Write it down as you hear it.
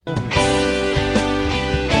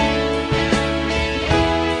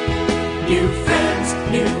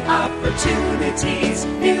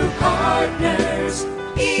Partners,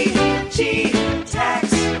 EG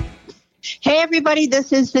Tax. Hey, everybody,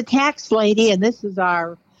 this is the Tax Lady, and this is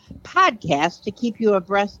our podcast to keep you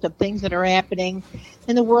abreast of things that are happening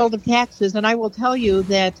in the world of taxes. And I will tell you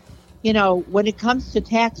that, when it comes to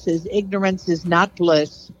taxes, ignorance is not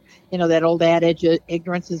bliss. That old adage,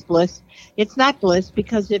 ignorance is bliss. It's not bliss,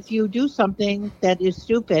 because if you do something that is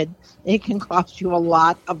stupid, it can cost you a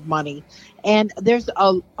lot of money. And there's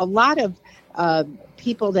a lot of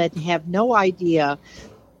people that have no idea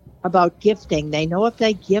about gifting. They know if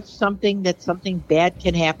they gift something that something bad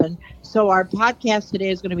can happen. So our podcast today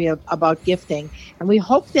is going to be about gifting, and we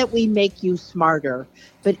hope that we make you smarter.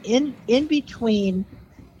 But in between,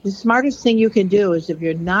 the smartest thing you can do is, if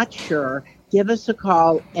you're not sure, give us a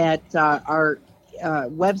call at our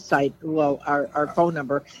website, our phone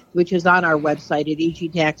number, which is on our website at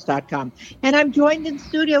egtax.com. And I'm joined in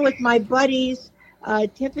studio with my buddies,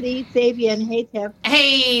 Tiffany, Fabian. Hey, Tiff.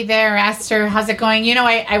 Hey there, Esther. How's it going?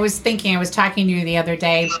 I was talking to you the other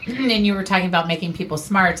day, and you were talking about making people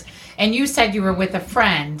smart. And you said you were with a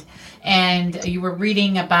friend, and you were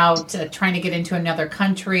reading about trying to get into another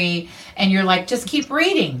country. And you're like, just keep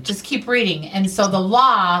reading. And so the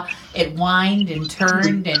law, it whined and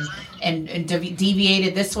turned and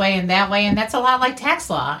deviated this way and that way. And that's a lot like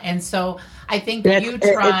tax law. And so I think you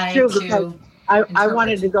try to... I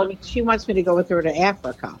wanted to go. She wants me to go with her to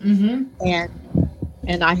Africa, and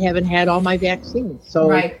I haven't had all my vaccines. So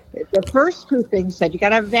the first two things said, you got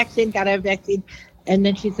to have a vaccine, and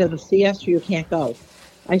then she said, see, Esther, you can't go.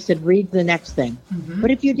 I said, read the next thing. But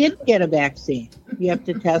if you didn't get a vaccine, you have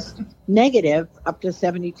to test negative up to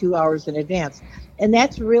 72 hours in advance, and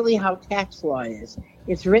that's really how tax law is.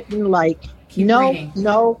 It's written like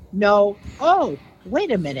no. Oh,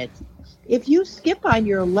 wait a minute. If you skip on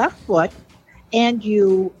your left foot and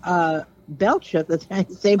you belch at the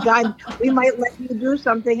same time, we might let you do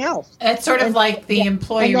something else. It's sort of like the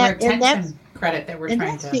employee retention credit that we're trying to...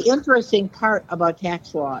 And that's the interesting part about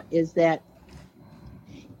tax law, is that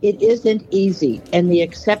it isn't easy, and the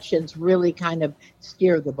exceptions really kind of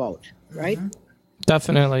steer the boat, right?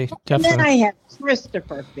 Definitely. And then I have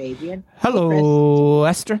Christopher, Fabian. Hello,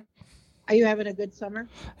 Esther. Are you having a good summer?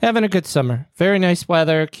 Having a good summer. Very nice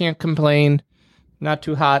weather. Can't complain. Not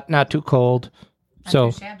too hot, not too cold.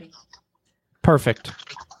 So, perfect.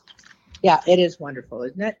 Yeah, it is wonderful,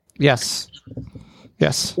 isn't it? Yes.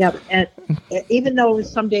 Yeah, and even though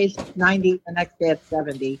some days it's 90, the next day it's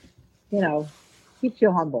 70, keeps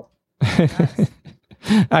you humble.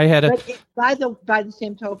 I had But by the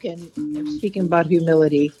same token, speaking about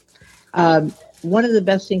humility, one of the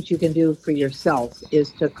best things you can do for yourself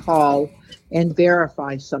is to call and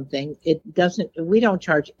verify something. We don't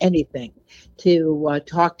charge anything to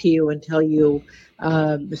talk to you and tell you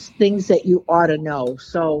things that you ought to know.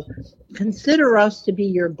 So consider us to be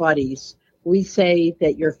your buddies. We say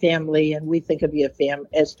that you're family, and we think of you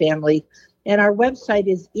as family. And our website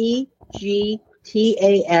is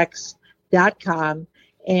egtax.com.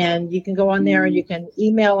 And you can go on there and you can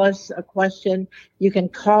email us a question. You can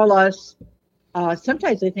call us.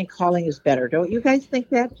 Sometimes I think calling is better. Don't you guys think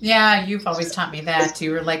that? Yeah, you've always taught me that.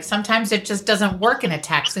 You were like, sometimes it just doesn't work in a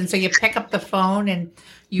text. And so you pick up the phone and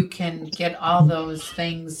you can get all those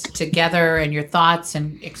things together and your thoughts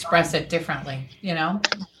and express it differently,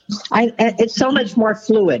 It's so much more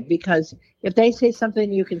fluid, because if they say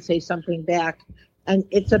something, you can say something back. And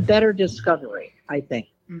it's a better discovery, I think.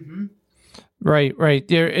 Right.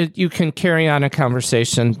 You can carry on a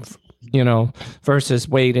conversation, versus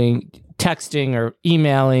waiting, texting or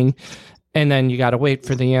emailing, and then you got to wait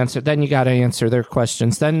for the answer. Then you got to answer their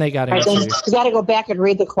questions. Then they got to answer. You got to go back and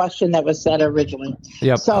read the question that was said originally.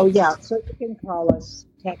 Yep. So you can call us,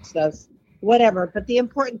 text us, whatever. But the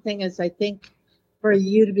important thing is, I think, for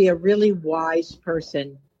you to be a really wise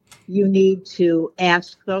person, you need to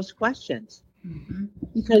ask those questions,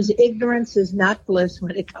 because ignorance is not bliss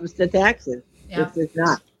when it comes to taxes. Yeah. This is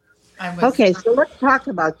not. Okay, so let's talk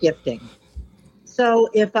about gifting. So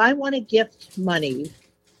if I want to gift money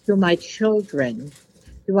to my children,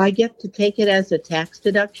 do I get to take it as a tax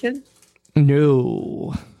deduction?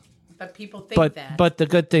 No. But people think that. But the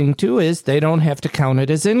good thing, too, is they don't have to count it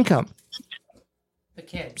as income. The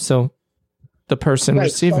kid. So the person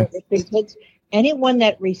receiving. So anyone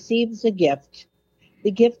that receives a gift,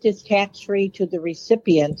 the gift is tax-free to the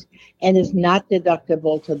recipient and is not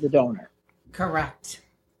deductible to the donor. Correct.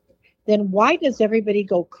 Then why does everybody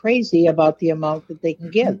go crazy about the amount that they can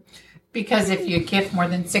give? Because if you gift more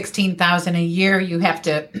than $16,000 a year, you have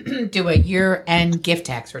to do a year-end gift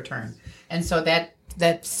tax return, and so that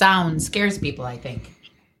sound scares people, I think.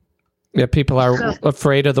 Yeah, people are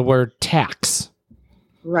afraid of the word tax.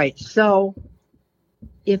 Right. So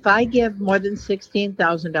if I give more than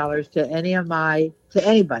 $16,000 to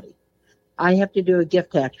anybody, I have to do a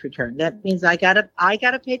gift tax return. That means I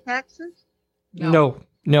gotta pay taxes. No.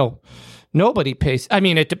 Nobody pays. I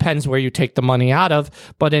mean, it depends where you take the money out of,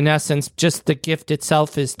 but in essence, just the gift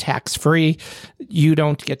itself is tax-free. You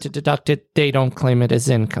don't get to deduct it. They don't claim it as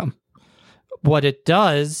income. What it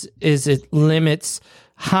does is it limits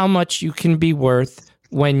how much you can be worth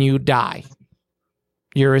when you die,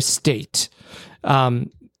 your estate.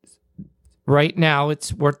 Right now,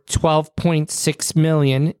 it's worth $12.6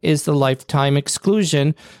 million is the lifetime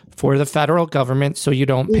exclusion for the federal government, so you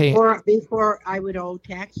don't pay. Before I would owe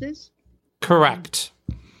taxes? Correct.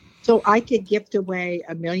 So I could gift away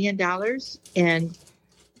 $1 million and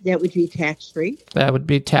that would be tax-free? That would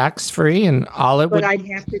be tax-free, and all it would... But I'd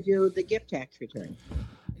have to do the gift tax return.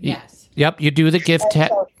 Yes. Yep, you do the gift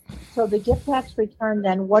tax. So the gift tax return,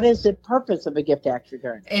 then, what is the purpose of a gift tax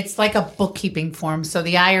return? It's like a bookkeeping form, so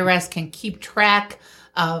the IRS can keep track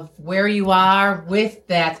of where you are with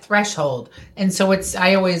that threshold. And so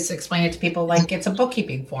I always explain it to people like it's a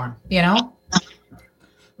bookkeeping form,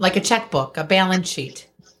 like a checkbook, a balance sheet.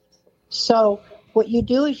 So what you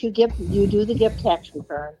do is you do the gift tax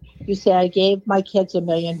return. You say, I gave my kids $1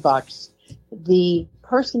 million. The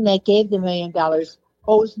person that gave the $1 million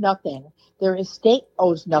owes nothing. Their estate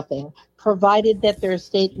owes nothing, provided that their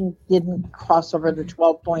estate didn't cross over the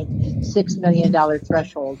 $12.6 million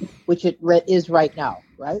threshold, which it is right now,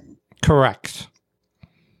 right? Correct.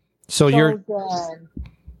 So then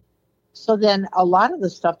a lot of the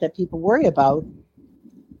stuff that people worry about,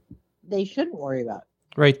 they shouldn't worry about.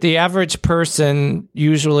 Right. The average person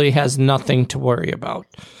usually has nothing to worry about.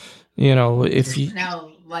 If you...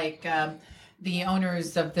 Now, like... the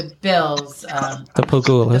owners of the Bills, the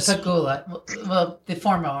Pagulas. Well, the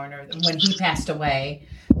former owner, when he passed away,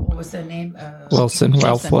 what was the name? Ralph Wilson.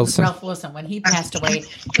 Ralph Wilson. When he passed away,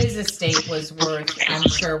 his estate was worth, I'm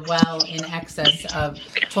sure, well in excess of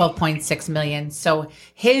 $12.6 million. So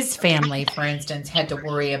his family, for instance, had to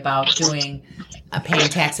worry about paying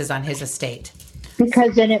taxes on his estate.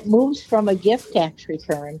 Because then it moves from a gift tax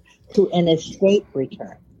return to an estate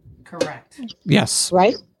return. Correct. Yes.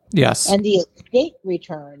 Right? Yes. And the estate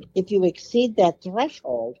return, if you exceed that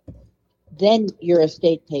threshold, then your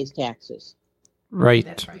estate pays taxes. Right.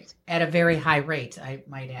 That's right. At a very high rate, I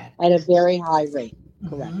might add. At a very high rate.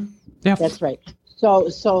 Correct. Mm-hmm. Yeah. That's right. So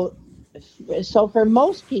for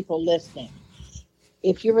most people listening,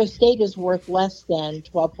 if your estate is worth less than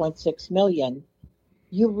 $12.6 million,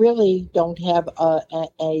 you really don't have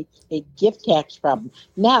a gift tax problem.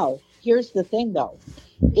 Now, here's the thing, though.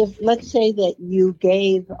 If let's say that you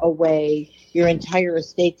gave away your entire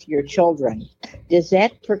estate to your children, does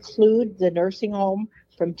that preclude the nursing home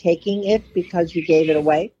from taking it because you gave it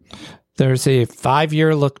away? There's a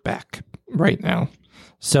 5-year look back right now.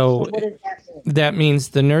 So what does that mean? That means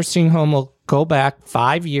the nursing home will go back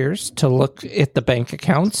 5 years to look at the bank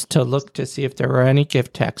accounts, to look to see if there were any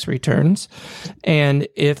gift tax returns. And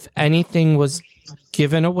if anything was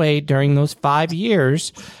given away during those 5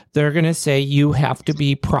 years, they're going to say you have to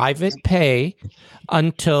be private pay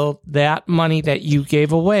until that money that you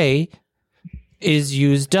gave away is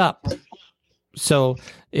used up. So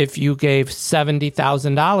if you gave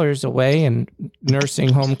 $70,000 away, and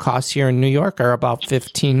nursing home costs here in New York are about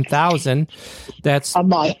 $15,000, that's a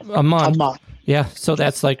month. A month. Yeah, so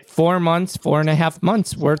that's like 4.5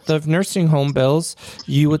 months worth of nursing home bills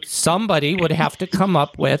somebody would have to come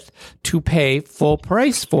up with to pay full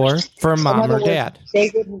price for mom or dad.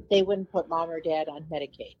 They wouldn't put mom or dad on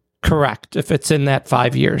Medicaid. Correct, if it's in that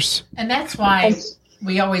 5 years. And that's why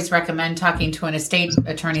we always recommend talking to an estate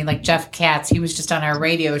attorney like Jeff Katz. He was just on our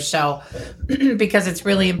radio show because it's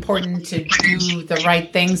really important to do the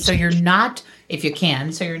right thing so you're not, if you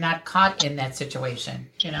can, so you're not caught in that situation,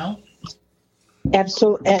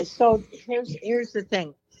 Absolutely. So here's the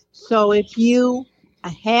thing. So if you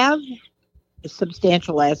have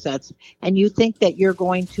substantial assets and you think that you're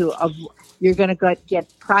going to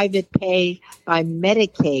get private pay by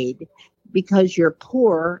Medicaid because you're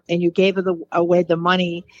poor and you gave away the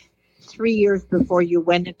money 3 years before you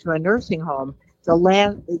went into a nursing home,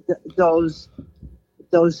 those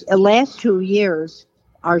last 2 years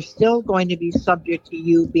are still going to be subject to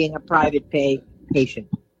you being a private pay patient.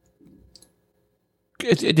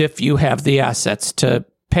 If you have the assets to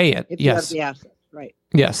pay it, if yes. You have the assets, right.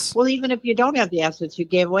 Yes. Well, even if you don't have the assets, you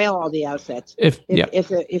gave away all the assets. If there's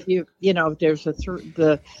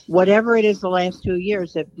the whatever it is the last 2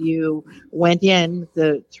 years, if you went in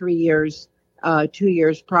the 3 years, 2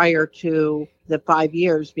 years prior to the 5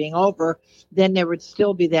 years being over, then there would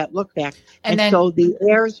still be that look back. And so the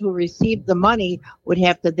heirs who received the money would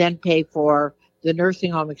have to then pay for the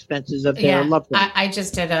nursing home expenses of their loved ones. I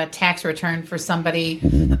just did a tax return for somebody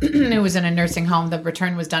who was in a nursing home. The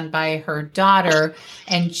return was done by her daughter,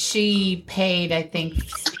 and she paid, I think,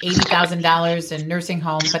 $80,000 in nursing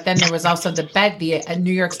home. But then there was also the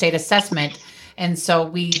New York State assessment. And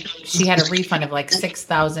so she had a refund of like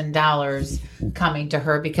 $6,000 coming to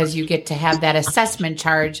her because you get to have that assessment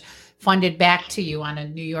charge funded back to you on a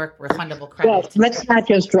New York refundable credit. Well, let's not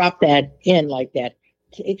just drop that in like that.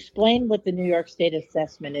 To explain what the New York State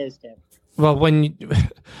assessment is, Deb. Well, when you're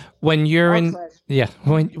when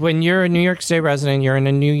you're a New York State resident, you're in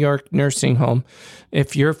a New York nursing home.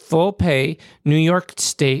 If you're full pay, New York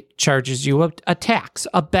State charges you a tax,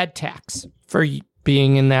 a bed tax for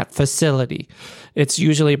being in that facility. It's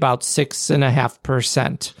usually about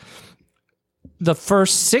 6.5%. The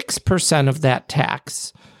first 6% of that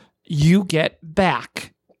tax you get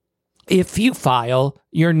back if you file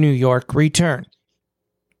your New York return.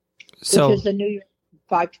 So, which is the New York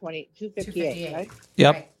 258, right?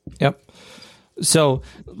 Yep. Right. Yep. So,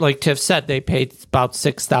 like Tiff said, they paid about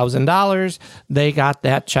 $6,000. They got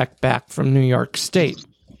that check back from New York State.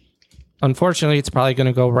 Unfortunately, it's probably going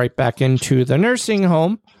to go right back into the nursing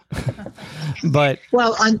home. But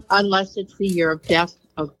well, unless it's the year of death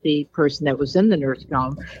of the person that was in the nursing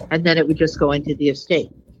home, and then it would just go into the estate.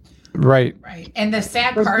 Right. Right. And the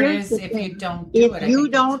sad But part here's is the if thing. you don't do it.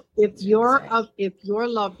 If your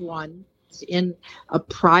loved one is in a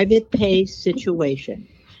private pay situation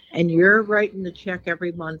and you're writing the check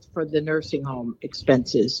every month for the nursing home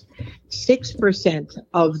expenses, 6%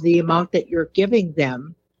 of the amount that you're giving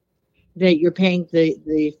them, that you're paying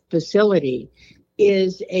the facility,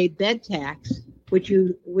 is a bed tax, which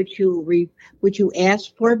you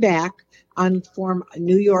ask for back on Form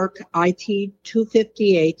New York IT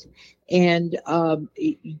 258, and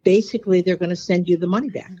basically they're going to send you the money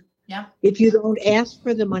back. Yeah. If you don't ask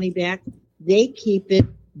for the money back, they keep it.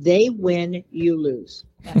 They win, you lose.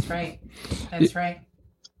 That's right. That's right.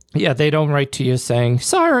 Yeah, they don't write to you saying,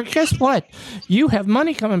 "Sorry, guess what? You have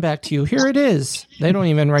money coming back to you. Here it is." They don't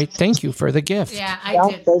even write thank you for the gift. Yeah,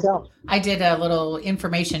 They don't. I did a little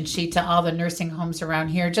information sheet to all the nursing homes around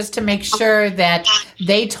here just to make sure that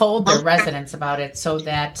they told their residents about it so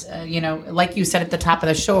that, like you said at the top of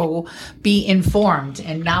the show, be informed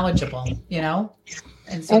and knowledgeable,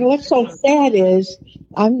 And so, And what's so sad is,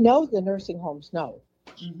 I know the nursing homes know.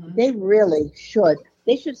 Mhm. They really should.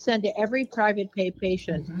 They should send to every private pay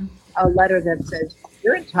patient a letter that says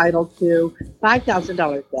you're entitled to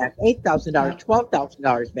 $5,000 back, $8,000,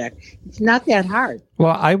 $12,000 back. It's not that hard.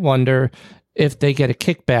 Well, I wonder if they get a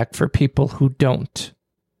kickback for people who don't.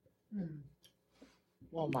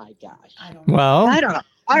 Oh my gosh. I don't know. Well, I don't know.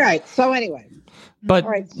 All right. So anyway, but all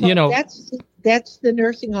right. So that's the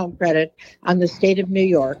nursing home credit on the state of New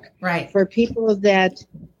York Right. for people that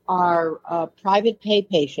are private pay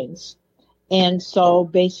patients. And so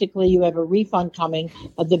basically you have a refund coming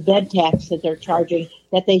of the bed tax that they're charging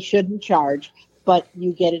that they shouldn't charge, but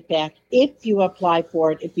you get it back if you apply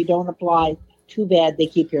for it. If you don't apply, too bad, they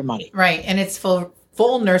keep your money. Right. And it's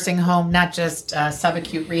full nursing home, not just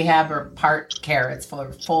subacute rehab or part care. It's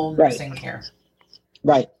full Right. nursing care.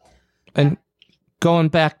 Right. and going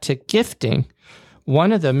back to gifting,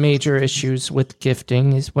 one of the major issues with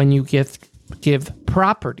gifting is when you give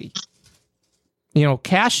property.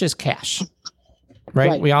 Cash is cash.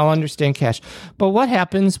 Right? We all understand cash. But what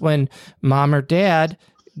happens when mom or dad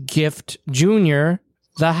gift Junior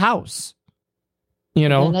the house?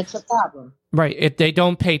 And that's a problem. Right. If they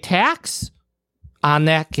don't pay tax on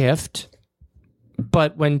that gift,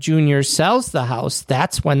 but when Junior sells the house,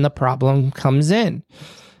 that's when the problem comes in.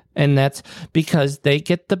 And that's because they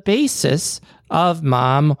get the basis of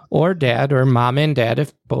mom or dad, or mom and dad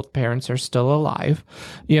if both parents are still alive,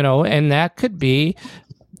 and that could be,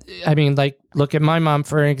 look at my mom,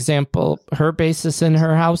 for example. Her basis in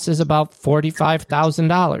her house is about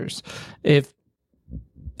 $45,000. If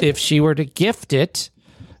she were to gift it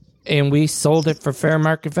and we sold it for fair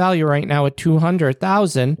market value right now at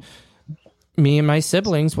 $200,000, me and my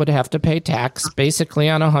siblings would have to pay tax basically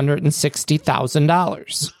on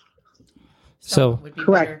 $160,000. So it would be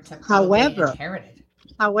correct. better to probably inherit it.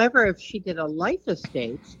 However, if she did a life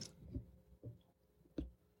estate,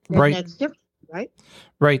 then Right. that's different, right?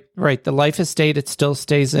 Right. The life estate, it still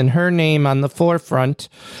stays in her name on the forefront.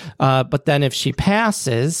 But then if she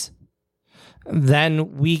passes,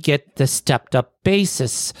 then we get the stepped up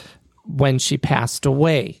basis when she passed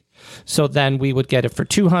away. So then we would get it for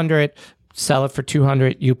 $200, sell it for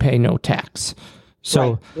 $200, you pay no tax.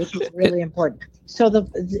 So Right, which is really important. So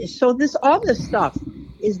all this stuff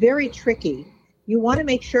is very tricky. You want to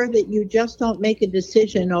make sure that you just don't make a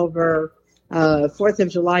decision over 4th of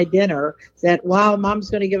July dinner that, wow, mom's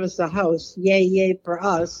going to give us a house. Yay, yay for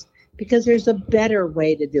us. Because there's a better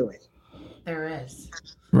way to do it. There is.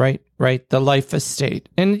 Right. The life estate.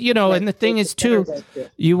 And, and the thing is, too,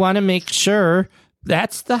 you want to make sure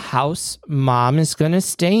that's the house mom is going to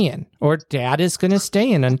stay in or dad is going to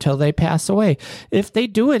stay in until they pass away. If they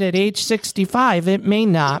do it at age 65, it may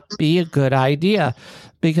not be a good idea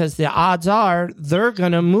because the odds are they're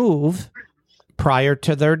going to move prior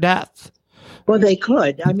to their death. Well, they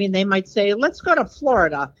could. I mean, they might say, let's go to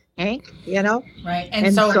Florida, Hank, Right.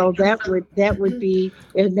 And so that would be,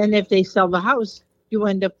 and then if they sell the house, you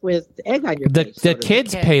end up with egg on your face. The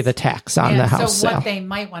kids pay the tax on the house so sale. what they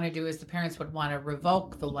might want to do is the parents would want to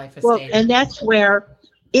revoke the life estate. Well, and that's where,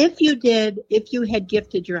 if you had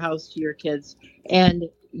gifted your house to your kids and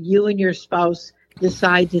you and your spouse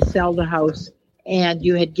decide to sell the house and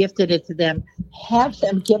you had gifted it to them, have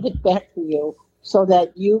them give it back to you so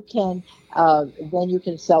that you can, then you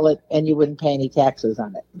can sell it and you wouldn't pay any taxes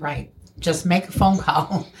on it. Right. Just make a phone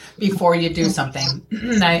call before you do something.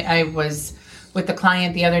 I was with the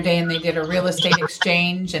client the other day and they did a real estate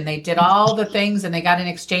exchange and they did all the things and they got an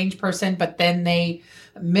exchange person, but then they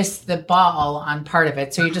missed the ball on part of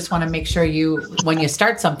it. So you just want to make sure when you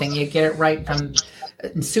start something, you get it right from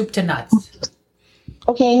soup to nuts.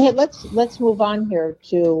 Okay, hey, let's move on here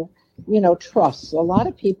to, trusts. A lot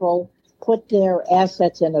of people put their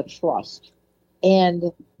assets in a trust.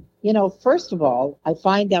 And, first of all, I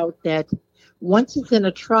find out that once it's in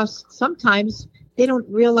a trust, sometimes they don't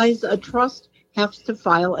realize a trust has to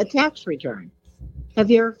file a tax return. Have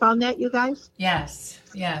you ever found that, you guys? Yes.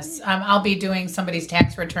 I'll be doing somebody's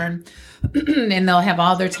tax return and they'll have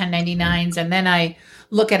all their 1099s. And then I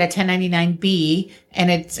look at a 1099B and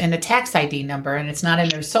it's in a tax ID number and it's not in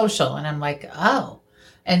their social. And I'm like, oh.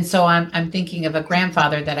 And so I'm thinking of a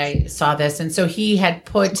grandfather that I saw this. And so he had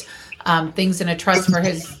put things in a trust for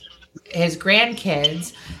his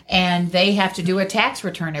grandkids, and they have to do a tax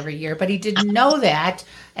return every year, but he didn't know that.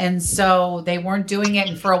 And so they weren't doing it.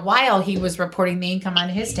 And for a while he was reporting the income on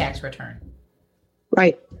his tax return.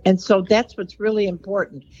 Right. And so that's what's really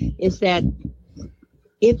important is that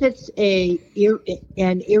if it's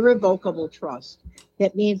an irrevocable trust,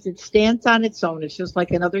 that means it stands on its own. It's just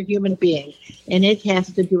like another human being, and it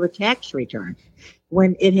has to do a tax return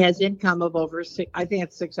when it has income of over, I think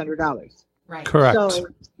it's $600. Right. Correct.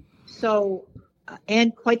 So,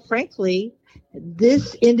 and quite frankly,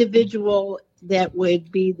 this individual that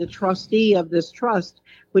would be the trustee of this trust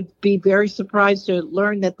would be very surprised to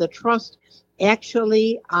learn that the trust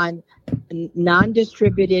actually on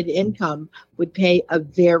non-distributed income would pay a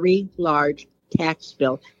very large tax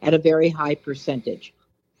bill at a very high percentage.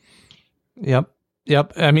 Yep.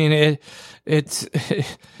 I mean,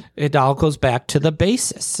 it all goes back to the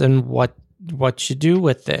basis and what you do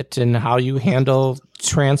with it and how you handle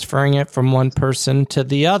transferring it from one person to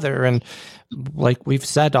the other. And like we've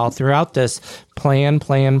said all throughout this, plan.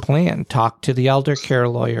 Talk to the elder care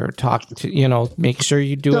lawyer. Make sure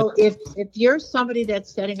you do it. So if you're somebody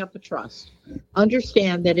that's setting up a trust,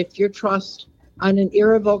 understand that if your trust on an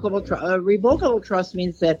irrevocable trust, a revocable trust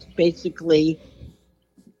means that basically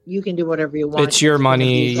you can do whatever you want. It's your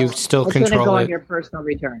money. You still control it. It's going to go on your personal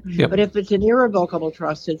return. Yep. But if it's an irrevocable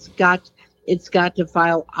trust, it's got to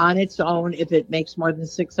file on its own if it makes more than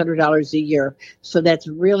 $600 a year. So that's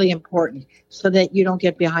really important so that you don't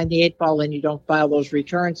get behind the eight ball and you don't file those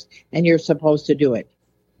returns and you're supposed to do it.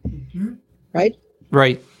 Mm-hmm. Right?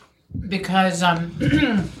 Right. Because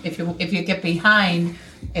if you get behind,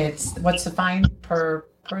 what's the fine per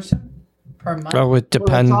person per month? Oh, it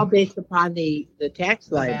depends. Well, it's all based upon the tax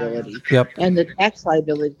liability. Yep. And the tax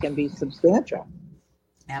liability can be substantial.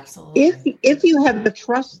 Absolutely. If you have the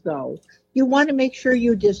trust, though, you want to make sure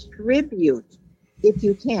you distribute if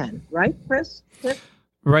you can, right, Chris?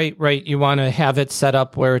 Right. You want to have it set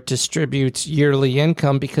up where it distributes yearly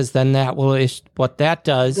income because then that will what that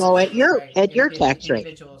does. Go at your tax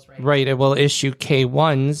rate. Right. It will issue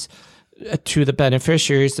K-1s to the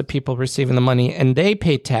beneficiaries, the people receiving the money, and they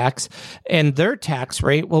pay tax, and their tax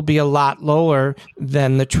rate will be a lot lower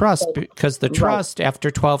than the trust because the trust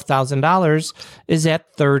after $12,000 is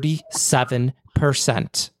at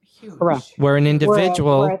 37%. Correct. Where an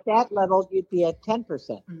individual, where at that level, you'd be at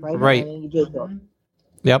 10%, right? Right. An individual.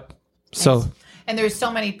 Yep. So. And there's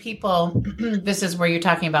so many people, this is where you're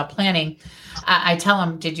talking about planning. I tell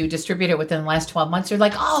them, did you distribute it within the last 12 months? They're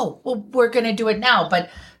like, oh, well, we're going to do it now.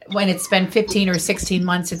 But when it's been 15 or 16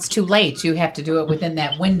 months, it's too late. You have to do it within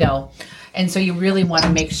that window. And so you really want to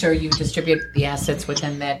make sure you distribute the assets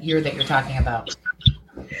within that year that you're talking about.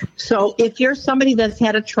 So if you're somebody that's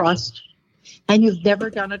had a trust and you've never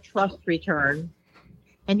done a trust return,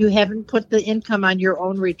 and you haven't put the income on your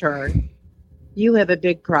own return, you have a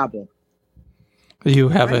big problem. You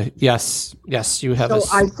have yes, you have So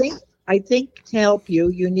I think to help you,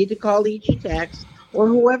 you need to call EG Tax or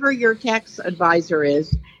whoever your tax advisor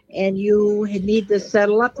is, and you need to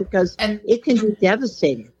settle up because it can be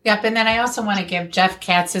devastating. Yep. And then I also want to give Jeff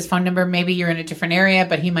Katz his phone number. Maybe you're in a different area,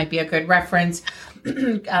 but he might be a good reference.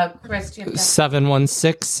 Chris, do you have that?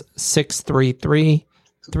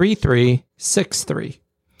 716-633-3363.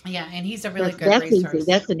 Yeah, and he's a really good That's resource.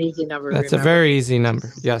 easy. That's an easy number to That's a remember. very easy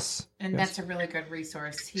number. Yes. And yes. that's a really good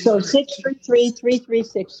resource. So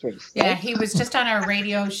 633-3363. Yeah, he was just on our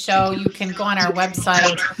radio show. You can go on our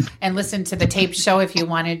website and listen to the tape show if you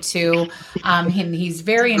wanted to. And he's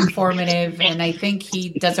very informative, and I think he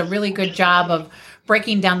does a really good job of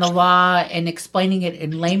breaking down the law and explaining it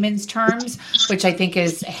in layman's terms, which I think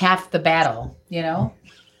is half the battle, you know?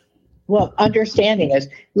 Well, understanding is,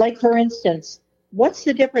 like, for instance, what's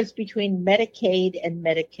the difference between Medicaid and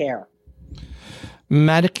Medicare?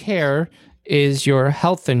 Medicare is your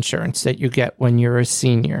health insurance that you get when you're a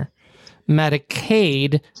senior.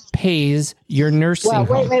 Medicaid pays your nursing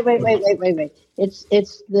home. Wait. It's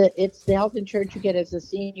the health insurance you get as a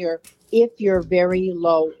senior if you're very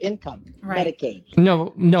low income. Right. Medicaid.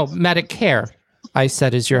 No, Medicare, I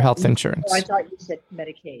said, is your health insurance. Oh, I thought you said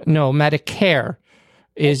Medicaid. No, Medicare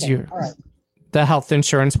is Okay, your all right. the health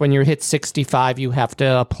insurance. When you hit 65, you have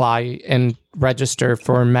to apply and register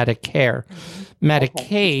for Medicare.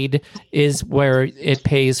 Medicaid is where it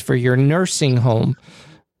pays for your nursing home.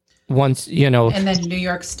 Once, you know. And then New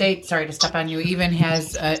York State, sorry to step on you, even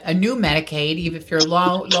has a new Medicaid. Even if you're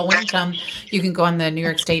low income, you can go on the New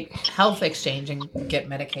York State Health Exchange and get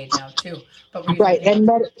Medicaid now too. But Right, and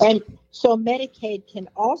so Medicaid can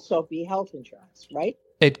also be health insurance, right?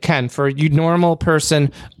 It can for you normal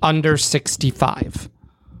person under 65.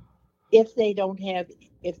 If they have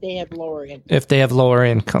lower income. If they have lower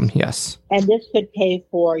income, yes. And this could pay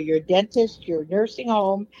for your dentist, your nursing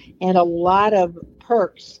home, and a lot of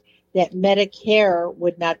perks that Medicare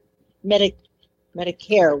would not pay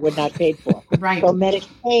for. Right. So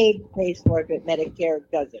Medicaid pays for it, but Medicare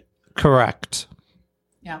doesn't. Correct.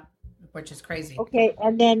 Yeah, which is crazy. Okay,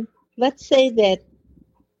 and then let's say that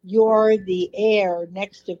you're the heir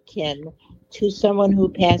next of kin to someone who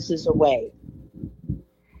passes away.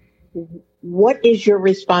 What is your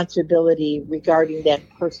responsibility regarding that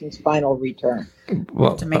person's final return?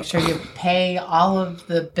 Well, To make sure you pay all of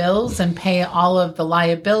the bills and pay all of the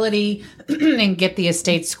liability and get the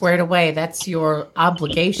estate squared away. That's your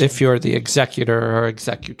obligation. if you're the executor or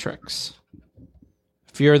executrix.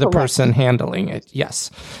 If you're the Correct. person handling it, yes.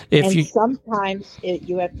 If And you sometimes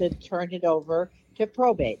you have to turn it over to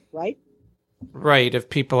probate, right? right, if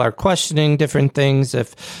people are questioning different things,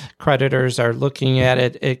 if creditors are looking at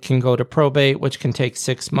it, it can go to probate, which can take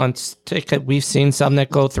 6 months. We've seen some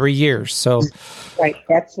that go 3 years. So Right,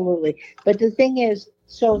 absolutely. But the thing is,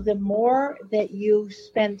 so the more that you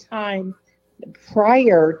spend time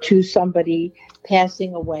prior to somebody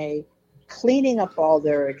passing away, cleaning up all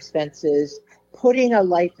their expenses, putting a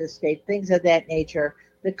life estate, things of that nature,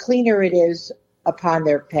 the cleaner it is upon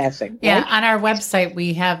their passing. Yeah, right? on our website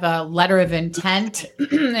we have a letter of intent,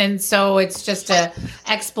 and so it's just a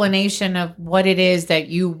explanation of what it is that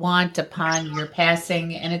you want upon your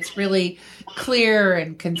passing, and it's really clear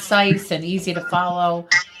and concise and easy to follow,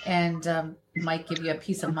 and might give you a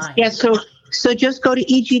peace of mind. Yeah, so just go to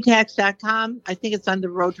egtax.com. I think it's on the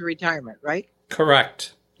road to retirement, right?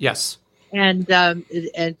 correct. Yes. And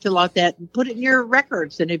fill out that and put it in your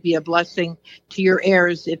records, and it'd be a blessing to your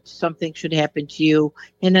heirs if something should happen to you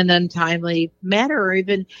in an untimely manner, or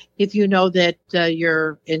even if you know that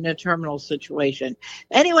you're in a terminal situation.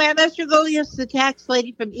 Anyway, I'm Esther Golias, the tax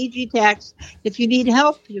lady from EG Tax. If you need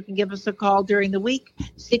help, you can give us a call during the week,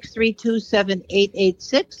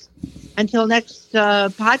 632-7886. Until next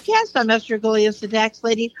podcast, I'm Esther Golias, the tax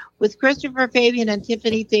lady, with Christopher Fabian and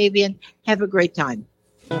Tiffany Fabian. Have a great time.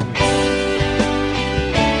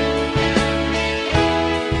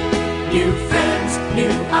 New friends,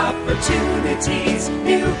 new opportunities,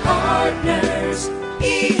 new partners.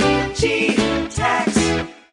 EG Tax.